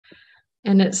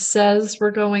And it says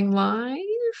we're going live.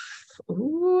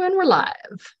 Ooh, and we're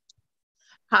live.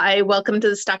 Hi, welcome to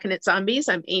the Stockinit Zombies.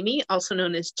 I'm Amy, also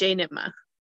known as Jay Nitma.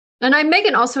 And I'm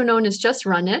Megan, also known as Just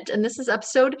Run It. And this is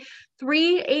episode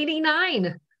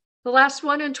 389, the last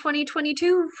one in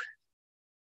 2022.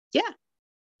 Yeah,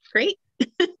 great.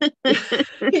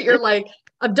 You're like,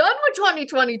 I'm done with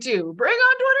 2022. Bring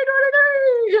on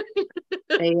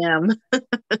 2023. I am.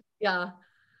 Yeah.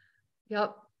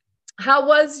 Yep.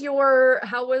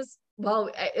 Well,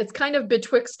 it's kind of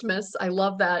betwixtmas. I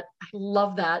love that. I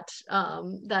love that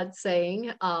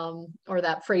saying, or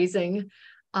that phrasing.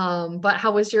 But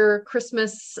how was your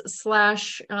Christmas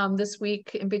slash this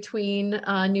week in between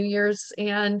New Year's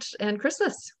and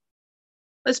Christmas?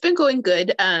 It's been going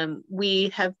good. We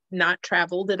have not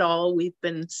traveled at all. We've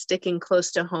been sticking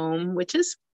close to home, which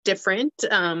is different,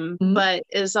 Mhm. but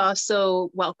is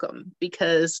also welcome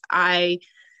because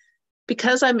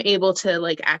I'm able to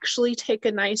like actually take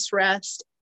a nice rest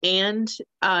and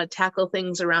tackle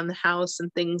things around the house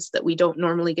and things that we don't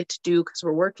normally get to do because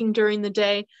we're working during the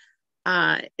day.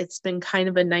 It's been kind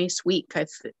of a nice week.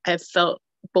 I've felt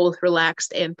both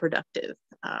relaxed and productive,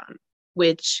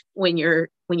 which when you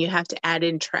have to add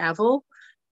in travel,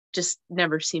 just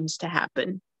never seems to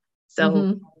happen.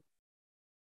 So,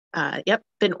 Mhm. yep,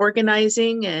 been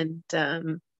organizing and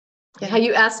Yeah, yeah.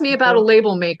 you asked me about a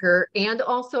label maker and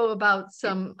also about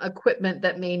some equipment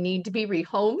that may need to be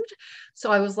rehomed.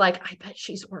 So I was like, I bet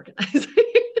she's organizing.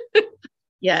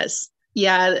 Yes.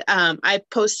 Yeah, I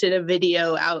posted a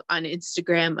video out on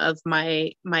Instagram of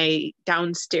my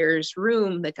downstairs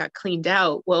room that got cleaned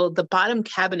out. Well, the bottom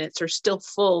cabinets are still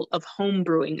full of home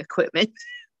brewing equipment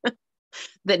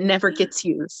that never gets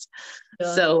used.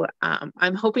 Yeah. So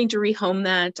I'm hoping to rehome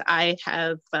that.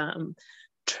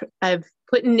 I've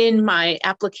put in my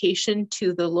application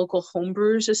to the local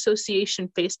Homebrewers Association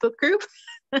Facebook group.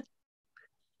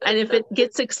 And if it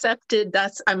gets accepted,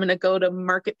 I'm going to go to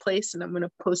Marketplace and I'm going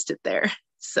to post it there.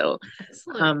 So,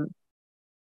 Excellent. um,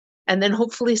 and then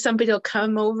hopefully somebody will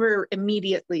come over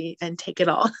immediately and take it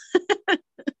all.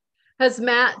 Has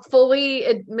Matt fully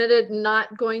admitted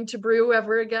not going to brew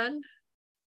ever again?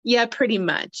 Yeah, pretty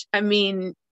much. I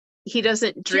mean, he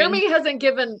doesn't drink Jeremy hasn't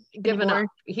given up. anymore.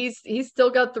 He's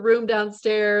still got the room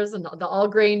downstairs and the all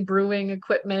grain brewing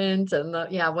equipment and the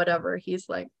yeah, whatever. He's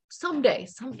like, someday.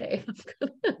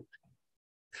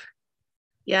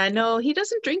 Yeah, no, he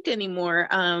doesn't drink anymore.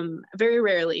 Very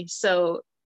rarely. So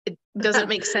it doesn't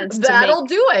make sense to make That'll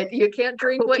do it. You can't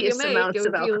drink what you copious make. It amounts of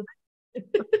would alcohol.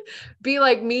 be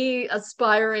like me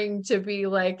aspiring to be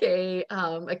like a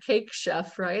cake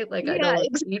chef, right? Like I Yeah,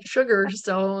 don't eat sugar,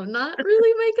 so not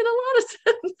really making a lot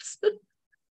of sense.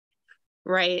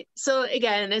 right. So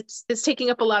again, it's taking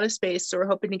up a lot of space, so we're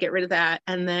hoping to get rid of that.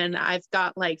 And then I've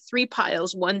got like three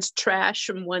piles. One's trash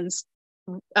and one's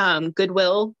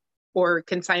Goodwill or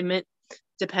consignment,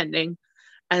 depending.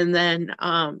 And then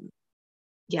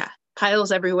yeah,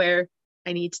 piles everywhere.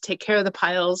 I need to take care of the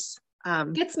piles.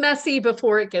 Gets messy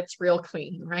before it gets real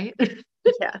clean, right?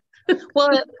 Yeah.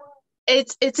 Well,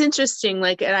 it's interesting.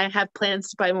 Like, and I have plans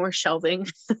to buy more shelving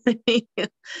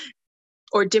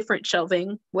or different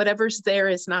shelving. Whatever's there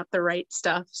is not the right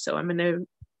stuff, so I'm gonna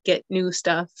get new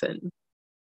stuff. And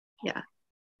yeah,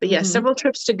 but yeah, Mm-hmm. several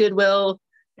trips to Goodwill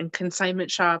and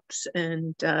consignment shops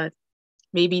and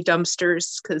maybe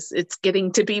dumpsters because it's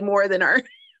getting to be more than our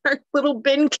our little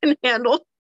bin can handle.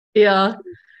 Yeah.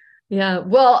 Yeah.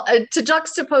 Well, to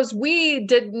juxtapose, we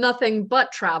did nothing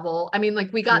but travel. I mean,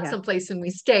 like we got Yeah. someplace and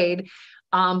we stayed,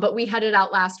 but we headed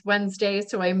out last Wednesday,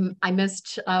 so I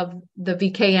missed the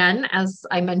VKN as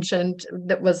I mentioned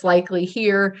that was likely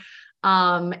here,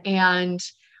 and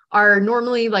our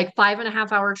normally like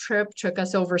 5.5 hour trip took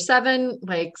us over 7.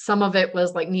 Like some of it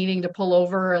was like needing to pull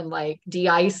over and like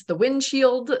de-ice the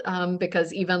windshield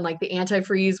because even like the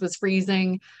antifreeze was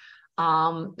freezing.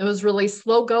 It was really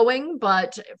slow going,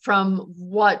 but from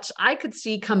what I could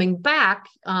see coming back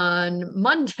on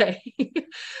Monday,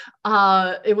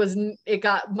 it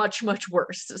got much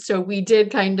worse. So we did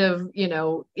kind of,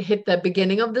 hit the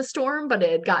beginning of the storm, but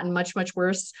it had gotten much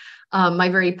worse. My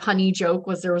very punny joke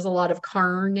was there was a lot of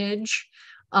carnage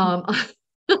along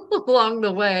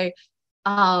the way.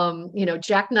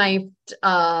 Jackknifed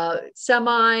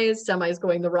semis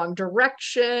going the wrong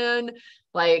direction.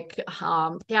 Like,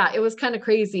 yeah, it was kind of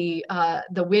crazy.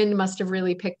 The wind must have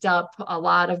really picked up a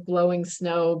lot of blowing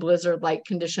snow, blizzard-like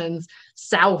conditions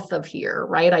south of here,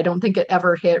 right? I don't think it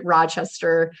ever hit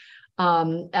Rochester,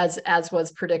 as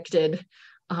was predicted.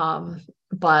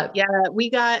 But Yeah, we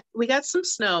got some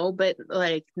snow, but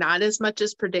like not as much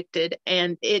as predicted,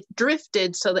 and it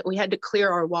drifted so that we had to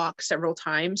clear our walk several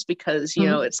times because,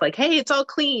 mhm. it's like, hey, it's all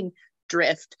clean.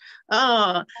 drift.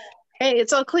 Oh, hey,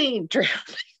 it's all clean,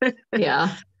 drift.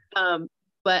 Yeah.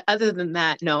 But other than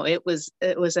that, no, it was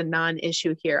a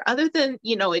non-issue here. Other than,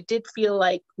 it did feel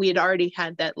like we had already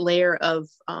had that layer of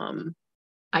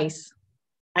Ice.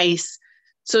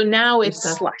 So now it's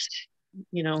Stuff. slush.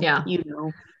 Yeah.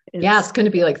 It's going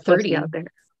to be like 30 out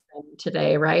there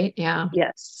today, right? Yeah.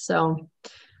 Yes. So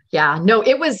yeah, no,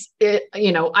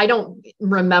 I don't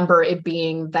remember it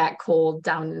being that cold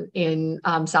down in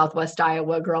Southwest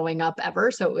Iowa growing up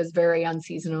ever. So it was very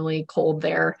unseasonably cold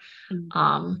there.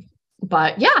 Mm-hmm.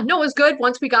 But yeah, no, it was good.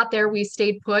 Once we got there, we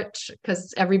stayed put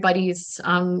because everybody's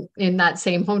in that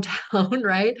same hometown,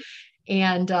 right?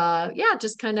 And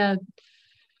just kind of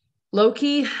low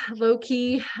key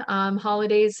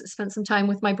holidays. Spent some time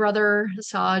with my brother,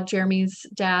 saw Jeremy's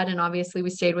dad, and obviously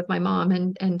we stayed with my mom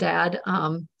and dad.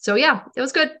 So yeah, it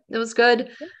was good.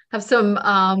 Have some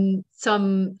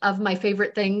of my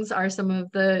favorite things are some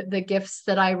of the gifts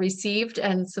that I received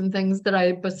and some things that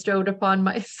I bestowed upon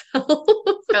myself.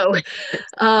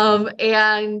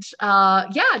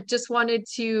 Just wanted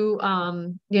to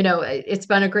it's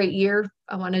been a great year.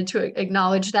 I wanted to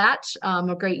acknowledge that.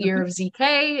 A great year of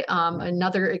ZK,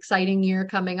 another exciting year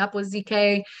coming up with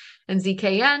ZK and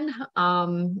ZKN.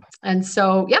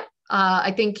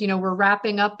 I think we're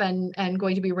wrapping up and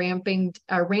going to be ramping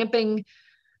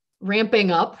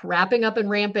up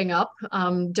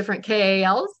different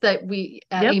KALs that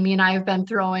Amy and I have been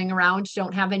throwing around.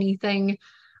 Don't have anything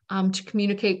to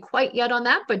communicate quite yet on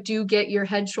that, but do get your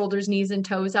head, shoulders, knees, and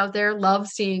toes out there. Love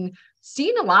seeing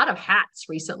a lot of hats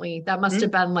recently. That must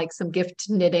have been like some gift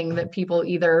knitting that people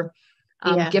either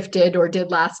gifted or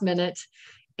did last minute.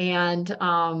 And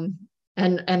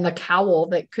the cowl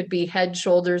that could be head,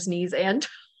 shoulders, knees, and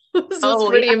toes was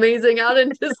pretty amazing out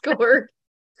in Discord.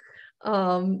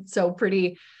 So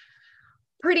pretty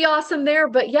awesome there.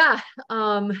 But yeah,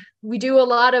 we do a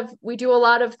lot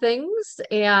of things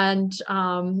and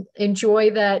enjoy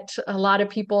that a lot of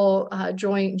people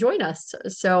join us.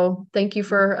 So thank you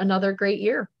for another great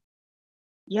year.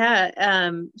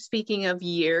 Yeah. Speaking of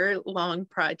year-long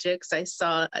projects, I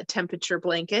saw a temperature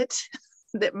blanket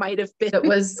that might have been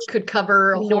could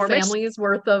cover a whole family's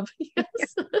worth of.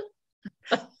 Yes.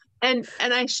 And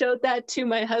I showed that to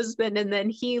my husband, and then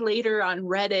he later on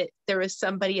Reddit, there was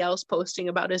somebody else posting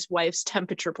about his wife's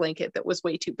temperature blanket that was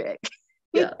way too big.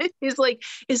 Yeah. He's like,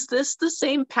 is this the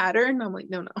same pattern? I'm like,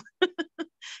 no.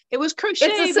 It was crochet.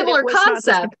 It's a similar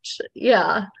concept.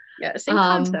 Yeah. Yeah, same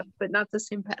concept, but not the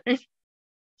same pattern.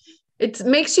 It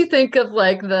makes you think of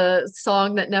like the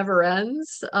song that never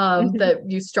ends, that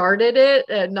you started it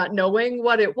and not knowing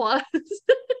what it was.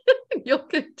 You'll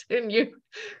continue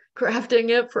crafting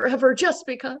it forever just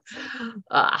because.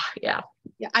 Yeah,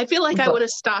 I feel like I would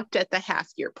have stopped at the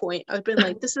half-year point. I've been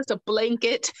like, this is a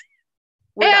blanket.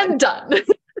 We're done.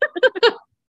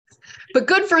 But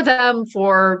good for them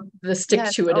for the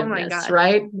stick-to-itiveness,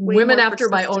 right? Women after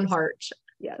my own heart.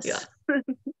 Yes. Yeah.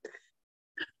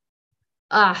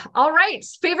 All right.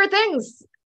 Favorite things.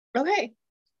 Okay.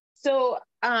 So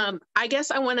I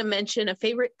guess I want to mention a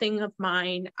favorite thing of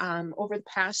mine over the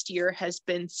past year has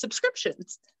been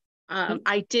subscriptions.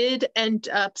 I did end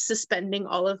up suspending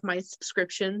all of my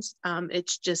subscriptions.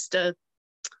 It's just I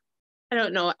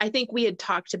don't know. I think we had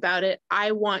talked about it.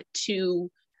 I want to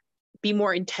be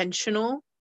more intentional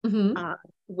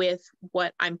with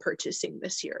what I'm purchasing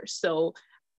this year. So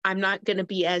I'm not going to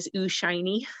be as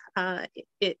shiny,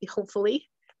 hopefully,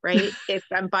 right? If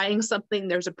I'm buying something,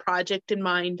 there's a project in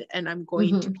mind and I'm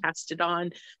going to cast it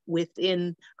on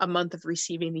within a month of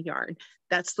receiving the yarn.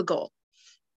 That's the goal.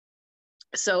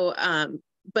 So,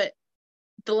 but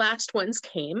the last ones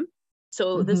came.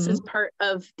 So this is part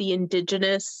of the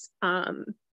indigenous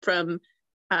from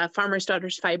Farmer's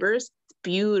Daughters Fibers. It's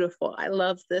beautiful. I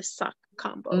love this sock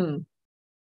combo.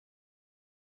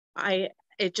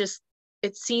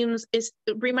 It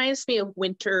reminds me of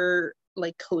winter,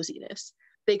 like coziness.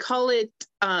 They call it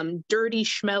dirty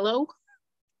schmello.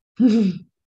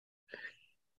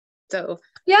 So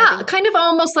yeah, kind of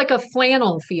almost like a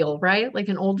flannel feel, right? Like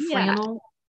an old flannel.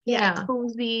 Yeah,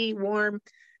 cozy, warm.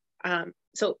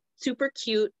 So super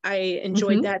cute. I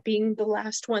enjoyed that being the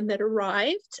last one that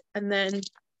arrived. And then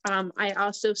I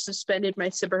also suspended my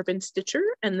Suburban Stitcher,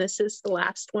 and this is the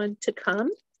last one to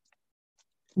come.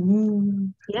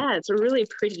 Yeah, it's a really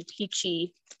pretty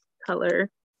peachy color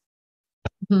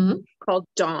called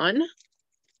Dawn.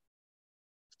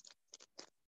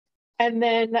 And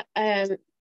then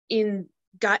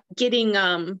getting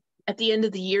at the end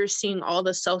of the year, seeing all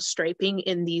the self-striping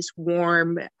in these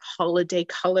warm holiday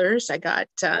colors. I got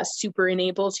Super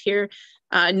Enabled here.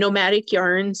 Nomadic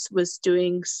Yarns was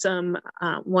doing some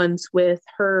ones with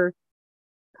her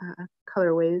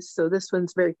colorways. So this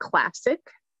one's very classic.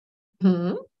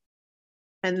 Hmm.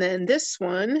 And then this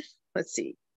one, let's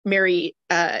see, Merry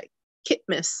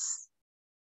Kitmas.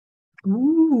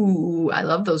 Ooh, I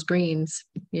love those greens.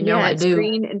 You know Yeah, I it's do.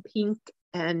 green and pink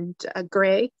and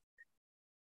gray.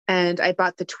 And I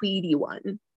bought the Tweedy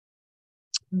one.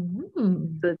 So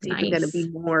it's even going to be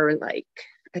Nice. more like,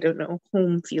 I don't know,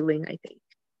 home feeling, I think.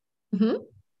 Hmm.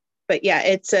 But yeah,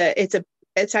 it's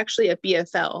actually a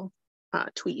BFL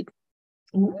tweed.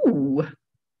 Ooh,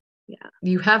 Yeah.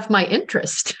 you have my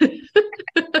interest.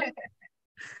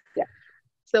 Yeah.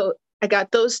 So I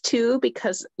got those two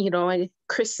because, I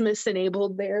Christmas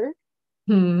enabled there.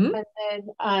 Hmm. And then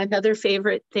another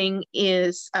favorite thing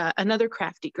is another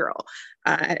crafty girl.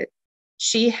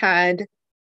 She had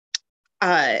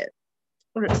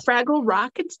Fraggle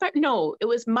Rock inspired. No, it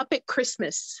was Muppet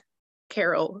Christmas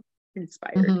Carol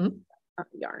inspired Hmm.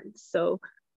 yarns. So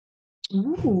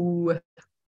Ooh.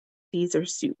 these are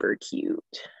super cute.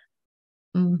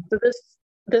 Mm. So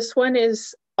this one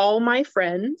is All My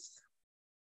Friends.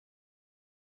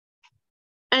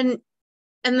 And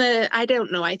I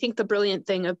don't know, I think the brilliant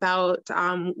thing about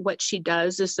what she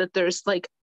does is that there's like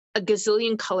a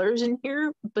gazillion colors in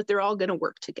here, but they're all going to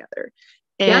work together.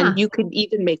 Yeah. And you could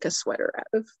even make a sweater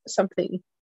out of something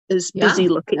as Yeah. busy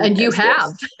looking And you as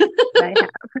have. this. I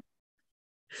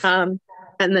have.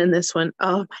 And then this one,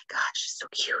 oh my gosh, so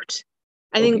cute.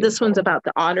 I So think this one's beautiful. about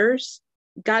the otters.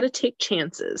 Gotta take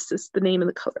chances is the name of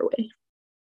the colorway.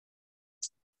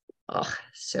 Oh,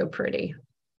 so pretty.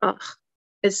 Oh,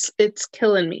 it's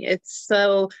killing me. It's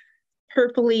so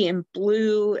purpley and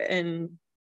blue and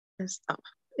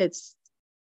it's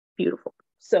beautiful.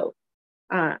 So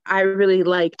I really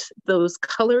liked those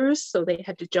colors, so they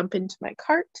had to jump into my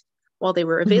cart while they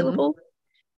were Hmm. available.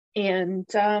 And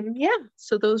yeah,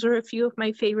 so those are a few of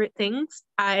my favorite things.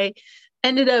 I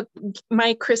ended up,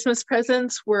 my Christmas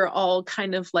presents were all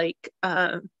kind of like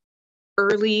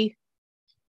early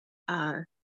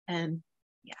and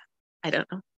yeah, I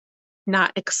don't know,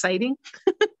 not exciting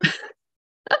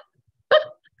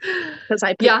because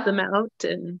I picked Yeah. them out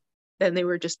and then they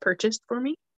were just purchased for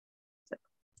me. So,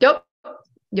 Yep.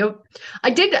 Yep.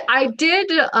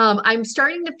 I'm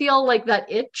starting to feel like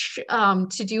that itch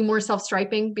to do more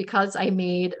self-striping because I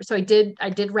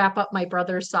did wrap up my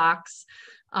brother's socks.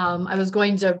 I was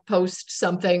going to post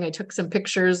something. I took some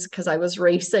pictures because I was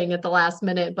racing at the last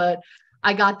minute, but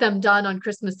I got them done on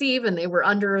Christmas Eve and they were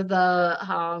under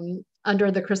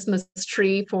the Christmas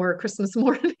tree for Christmas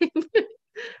morning.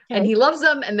 And okay. he loves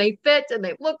them and they fit and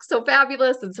they look so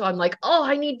fabulous. And so I'm like, oh,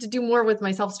 I need to do more with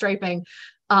my self-striping.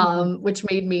 Mhm. Which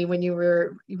made me when you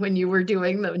were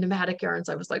doing the pneumatic yarns,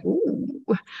 I was like, ooh.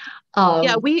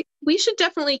 Yeah, Um, we should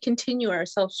definitely continue our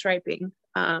self-striping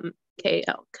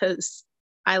KL because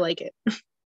I like it.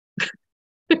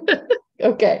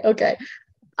 okay, okay.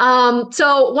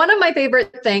 So one of my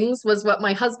favorite things was what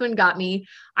my husband got me.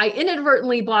 I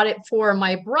inadvertently bought it for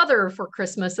my brother for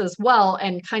Christmas as well,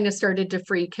 and kind of started to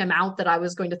freak him out that I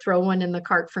was going to throw one in the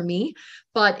cart for me.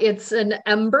 But it's an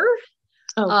Ember,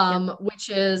 Oh, yeah. which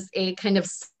is a kind of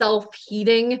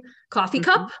self-heating coffee Mhm.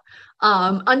 cup.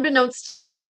 Unbeknownst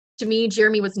to me,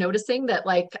 Jeremy was noticing that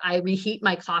like I reheat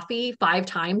my coffee 5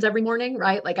 times every morning,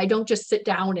 right? Like I don't just sit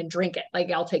down and drink it. Like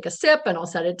I'll take a sip and I'll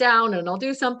set it down and I'll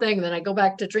do something. And then I go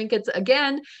back to drink it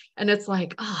again. And it's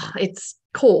like, oh, it's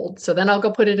cold. So then I'll go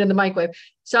put it in the microwave.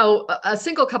 So a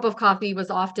single cup of coffee was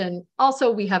often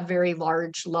also, we have very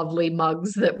large, lovely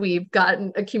mugs that we've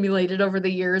gotten accumulated over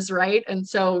the years, right? And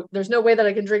so there's no way that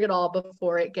I can drink it all Mhm.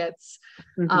 before it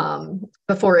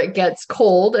gets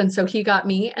cold. And so he got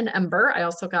me an Ember. I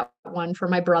also got one for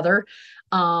my brother.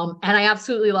 And I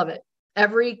absolutely love it.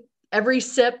 Every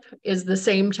sip is the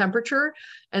same temperature,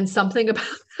 and something about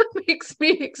that makes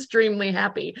me extremely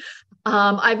happy.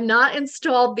 I've not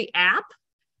installed the app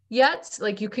yet.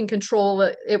 Like you can control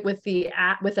it with the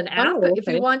app with an app Oh, if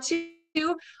you okay. want to.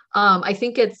 I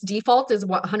think its default is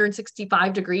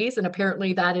 165 degrees, and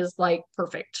apparently that is like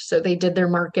perfect. So they did their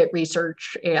market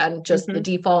research, and just the Mhm.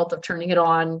 default of turning it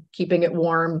on, keeping it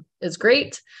warm is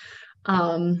great.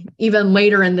 Even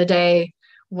later in the day,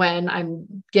 when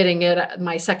I'm getting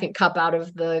my second cup um, out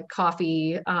of the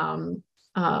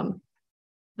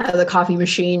coffee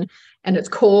machine and it's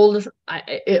cold,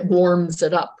 it warms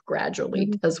it up gradually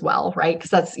Mhm. as well, right?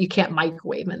 Because you can't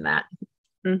microwave in that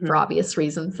for Mhm. obvious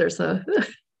reasons. There's a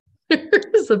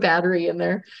battery in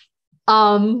there.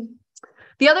 Um,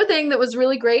 the other thing that was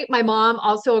really great, my mom,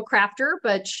 also a crafter,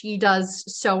 but she does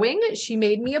sewing. She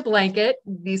made me a blanket.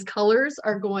 These colors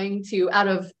are going to, out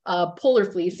of polar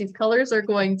fleece, these colors are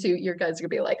going to, your guys are gonna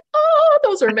be like, oh,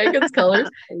 those are Megan's colors.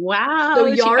 So Wow,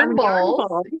 she got yarn a yarn balls,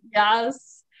 ball.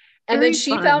 yes. And then Very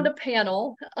she found fun. a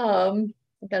panel. I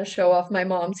gotta show off my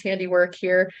mom's handiwork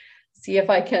here. See if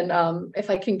I can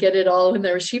get it all in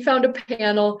there. She found a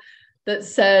panel that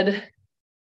said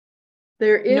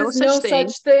there No is such no thing.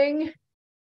 such thing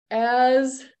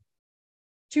as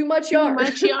too much Too yarn.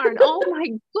 much yarn. Oh my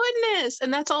goodness.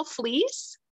 And that's all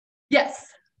fleece? Yes,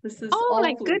 this is Oh my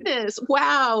all fleece. goodness.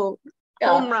 Wow.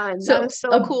 Yeah. Home run. That So is so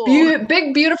a cool.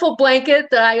 big, beautiful blanket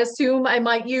that I assume I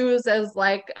might use as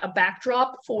like a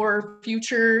backdrop for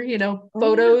future, Oh yeah.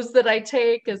 photos that I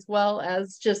take, as well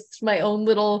as just my own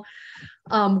little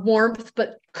warmth,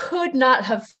 but could not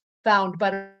have found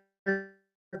better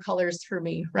colors for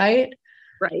me, right?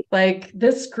 Right. Like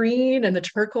this green and the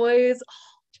turquoise.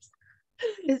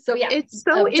 So yeah, It's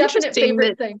so a definite interesting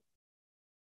favorite that thing.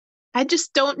 I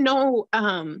just don't know.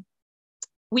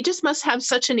 We just must have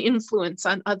such an influence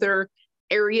on other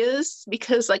areas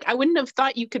because like I wouldn't have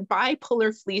thought you could buy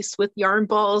polar fleece with yarn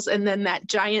balls and then that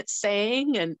giant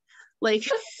saying and like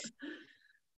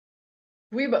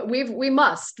We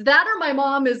must. That or my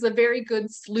mom is a very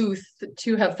good sleuth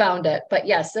to have found it. But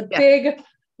yes, a yeah. big,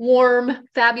 warm,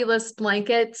 fabulous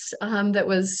blanket that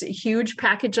was a huge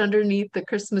package underneath the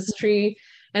Christmas tree.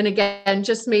 And again,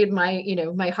 just made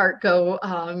my heart go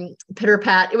pitter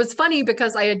pat. It was funny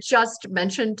because I had just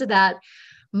mentioned that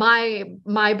my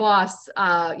boss,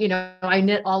 I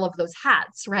knit all of those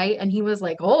hats, right? And he was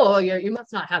like, "Oh, you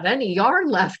must not have any yarn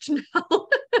left now."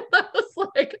 I was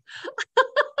like,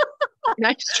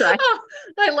 Nice try.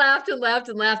 I laughed and laughed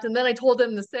and laughed. And then I told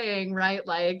him the saying, right?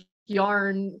 Like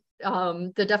yarn,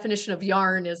 the definition of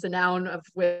yarn is a noun of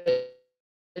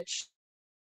which,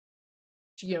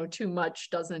 too much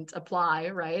doesn't apply,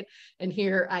 right? And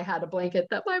here I had a blanket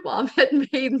that my mom had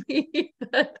made me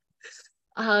that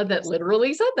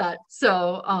literally said that.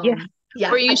 So, Yeah.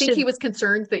 yeah, Or you I think he should was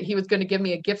concerned that he was going to give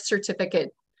me a gift certificate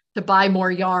to buy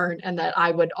more yarn and that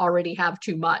I would already have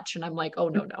too much. And I'm like, oh,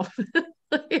 no, no.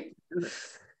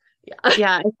 Yeah.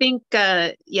 yeah, I think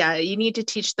yeah, you need to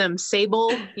teach them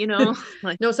sable,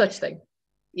 like No such thing.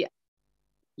 yeah,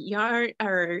 yarn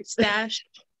or stash.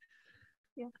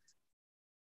 Yeah.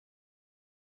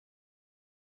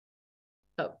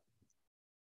 Oh,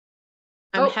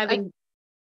 I'm I having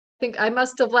think I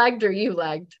must have lagged or you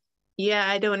lagged. yeah,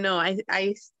 I don't know. I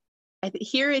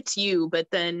hear it's you, but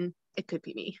then it could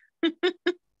be me.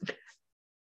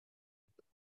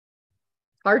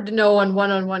 Hard to know on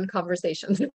one-on-one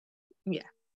conversations. Yeah.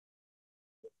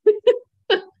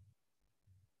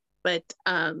 But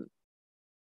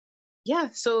yeah,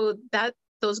 so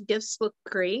those gifts look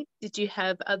great. Did you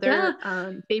have Yeah.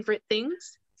 other favorite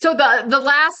things? So the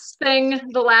last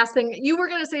thing you were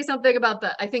going to say something about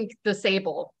I think the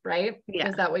sable, right? Yeah.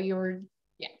 Is that what you were?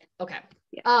 Yeah. Okay.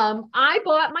 Yeah. I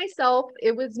bought myself,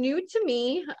 it was new to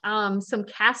me, some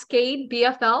Cascade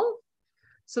BFL.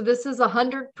 So this is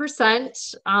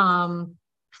 100%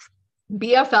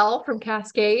 BFL from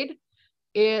Cascade.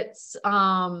 It's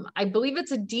I believe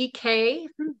it's a DK.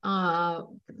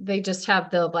 They just have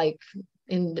the like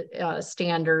in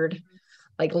standard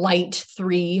like light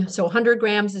 3. So 100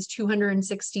 grams is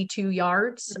 262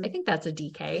 yards. I think that's a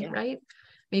DK, Yeah. right?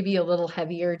 Maybe a little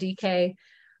heavier DK.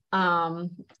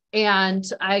 And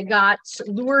I got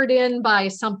lured in by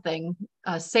something,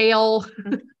 a sale,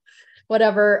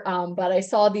 whatever. But I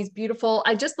saw these beautiful,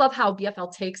 I just love how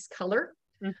BFL takes color.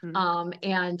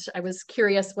 And I was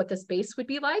curious what this base would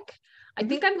be like. I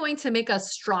think I'm going to make a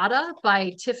Strata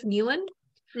by Tiff Nealon.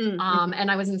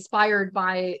 And I was inspired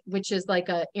by, which is like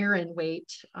a Aran weight.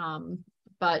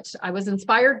 But I was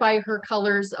inspired by her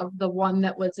colors of the one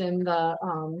that was in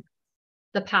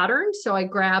the pattern. So I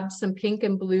grabbed some pink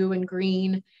and blue and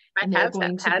green. And I they're have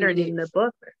going that to pattern be, in the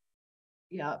book.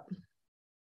 yeah.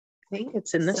 I think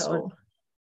it's in this one.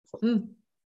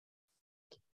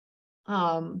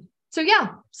 So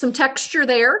yeah, some texture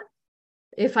there.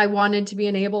 If I wanted to be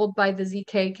enabled by the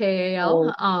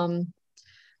ZKKAL,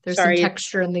 there's some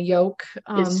texture in the yoke.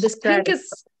 This pink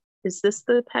is this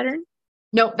the pattern?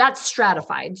 No, that's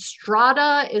stratified.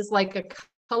 Strata is like a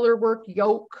color work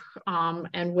yoke,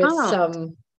 and with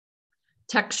some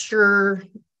texture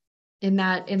in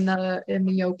the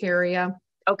yoke area.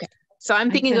 Okay. So I'm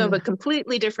thinking of a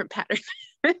completely different pattern.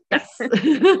 Yes.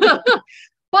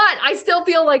 But I still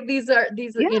feel like these are,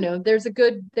 there's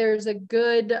a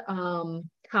good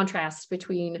contrast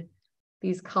between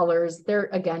these colors. They're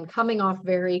again coming off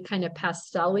very kind of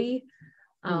pastel-y,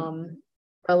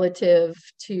 relative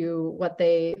to what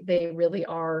they really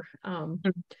are.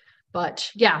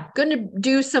 But yeah, going to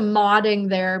do some modding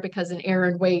there because an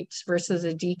Aran weight versus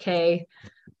a DK.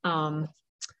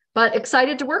 but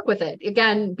excited to work with it.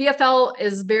 Again, BFL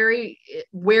is it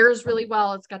wears really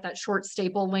well. It's got that short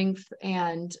staple length,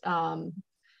 and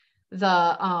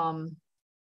the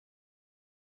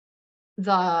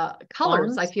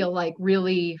colors I feel like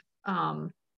really,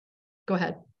 go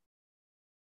ahead.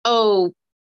 Oh,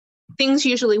 things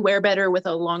usually wear better with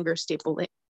a longer staple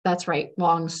length. That's right.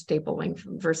 Long staple length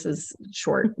versus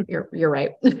short. You're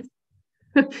right.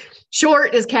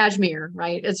 Short is cashmere,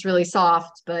 right? It's really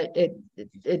soft, but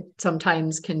it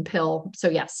sometimes can pill. So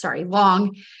yes, sorry,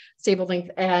 long staple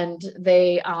length. And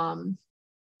they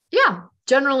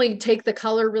generally take the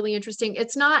color really interesting.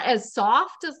 It's not as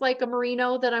soft as like a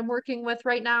merino that I'm working with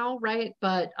right now, right?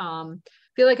 But I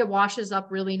feel like it washes up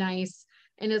really nice.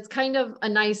 And it's kind of a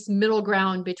nice middle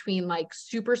ground between like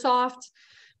super soft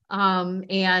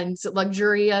and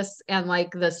luxurious and like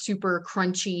the super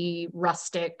crunchy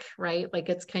rustic, right? Like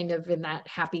it's kind of in that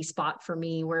happy spot for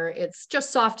me where it's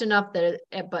just soft enough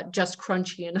but just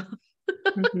crunchy enough.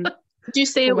 Mm-hmm. Did you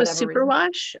say it was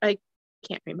superwash? I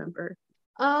can't remember.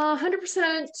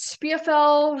 100%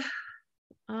 BFL,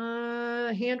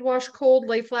 hand wash cold,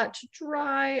 lay flat to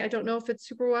dry. I don't know if it's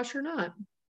superwash or not.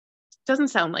 Doesn't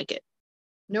sound like it.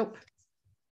 Nope.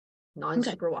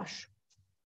 Non-superwash.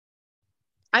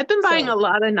 I've been buying a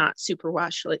lot of not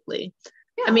superwash lately.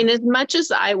 Yeah. I mean, as much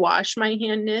as I wash my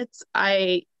hand knits,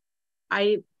 I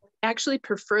actually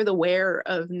prefer the wear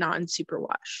of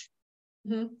non-superwash.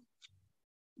 Mm-hmm.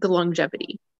 The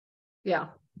longevity. Yeah.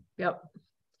 Yep.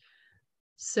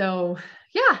 So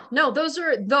yeah, no,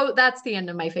 that's the end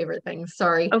of my favorite things.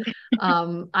 Sorry. Okay.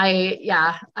 I've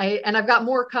got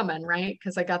more coming, right?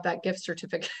 Because I got that gift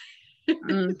certificate.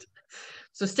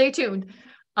 So stay tuned.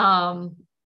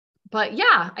 But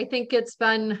yeah, I think it's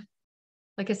been,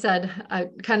 like I said,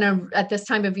 kind of at this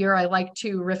time of year, I like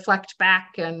to reflect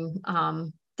back, and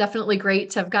definitely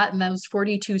great to have gotten those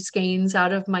 42 skeins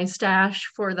out of my stash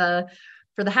for the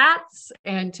hats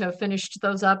and to have finished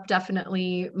those up.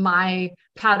 Definitely my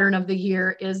pattern of the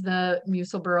year is the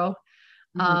Musselburgh.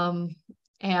 Mm-hmm.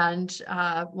 And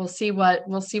we'll see what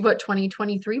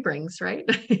 2023 brings, right?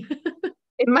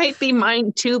 It might be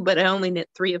mine too, but I only knit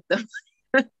 3 of them.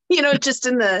 Just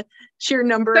in the sheer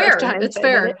number of times. It's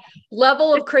fair.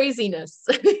 Level of craziness.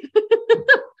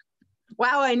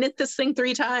 Wow, I knit this thing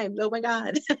 3 times. Oh my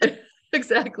God.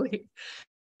 Exactly.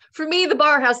 For me, the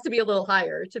bar has to be a little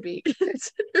higher to be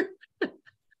considered.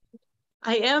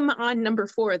 I am on number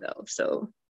 4 though, so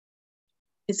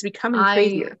it's becoming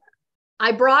crazier.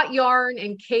 I brought yarn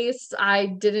in case I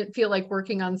didn't feel like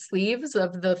working on sleeves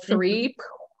of the 3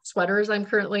 sweaters I'm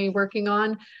currently working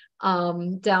on,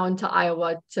 down to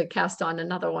Iowa to cast on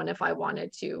another one if I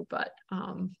wanted to, but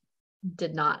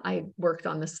did not. I worked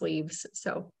on the sleeves,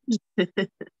 so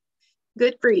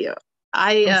good for you.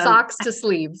 From socks to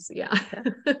sleeves. Yeah.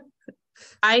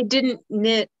 I didn't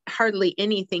knit hardly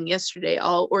anything yesterday,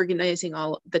 all organizing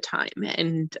all the time.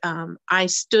 And I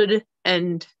stood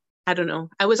and I don't know,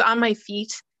 I was on my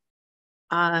feet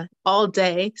all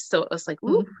day. So it was like,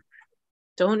 ooh,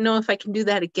 don't know if I can do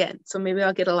that again. So maybe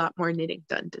I'll get a lot more knitting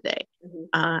done today.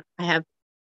 I have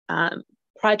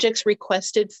projects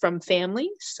requested from family.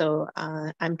 So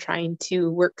I'm trying to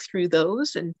work through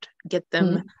those and get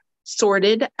them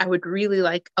sorted. I would really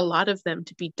like a lot of them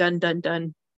to be done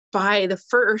by the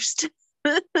 1st.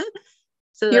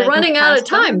 So you're running out of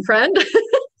time, friend.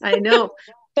 I know,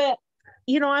 but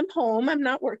I'm home, I'm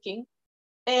not working.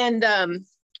 And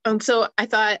so I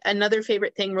thought another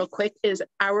favorite thing real quick is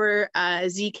our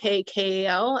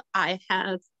ZKKL. I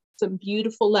have some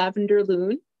beautiful lavender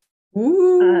loon.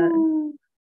 Ooh.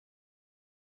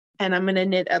 And I'm going to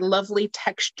knit a lovely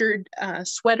textured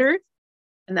sweater.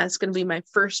 And that's going to be my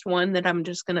first one that I'm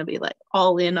just going to be like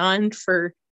all in on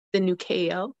for the new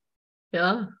KL.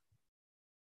 Yeah.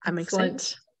 I'm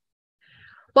excited.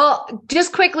 Well,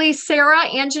 just quickly, Sarah,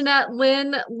 Anjanette,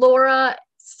 Lynn, Laura,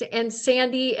 and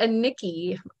Sandy and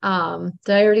Nikki. Did I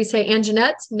already say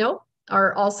Anjanette? Nope.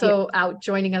 Are also out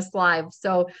joining us live.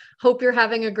 So hope you're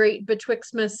having a great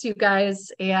Betwixtmas, you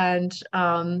guys. And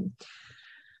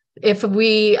if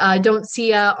we don't see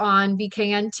you on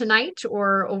VKN tonight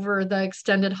or over the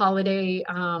extended holiday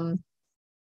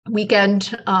weekend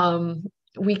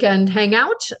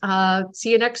hangout,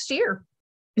 see you next year.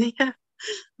 Yeah.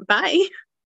 Bye.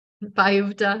 Bye,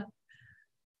 Uvda.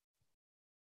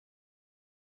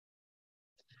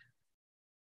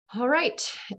 All right.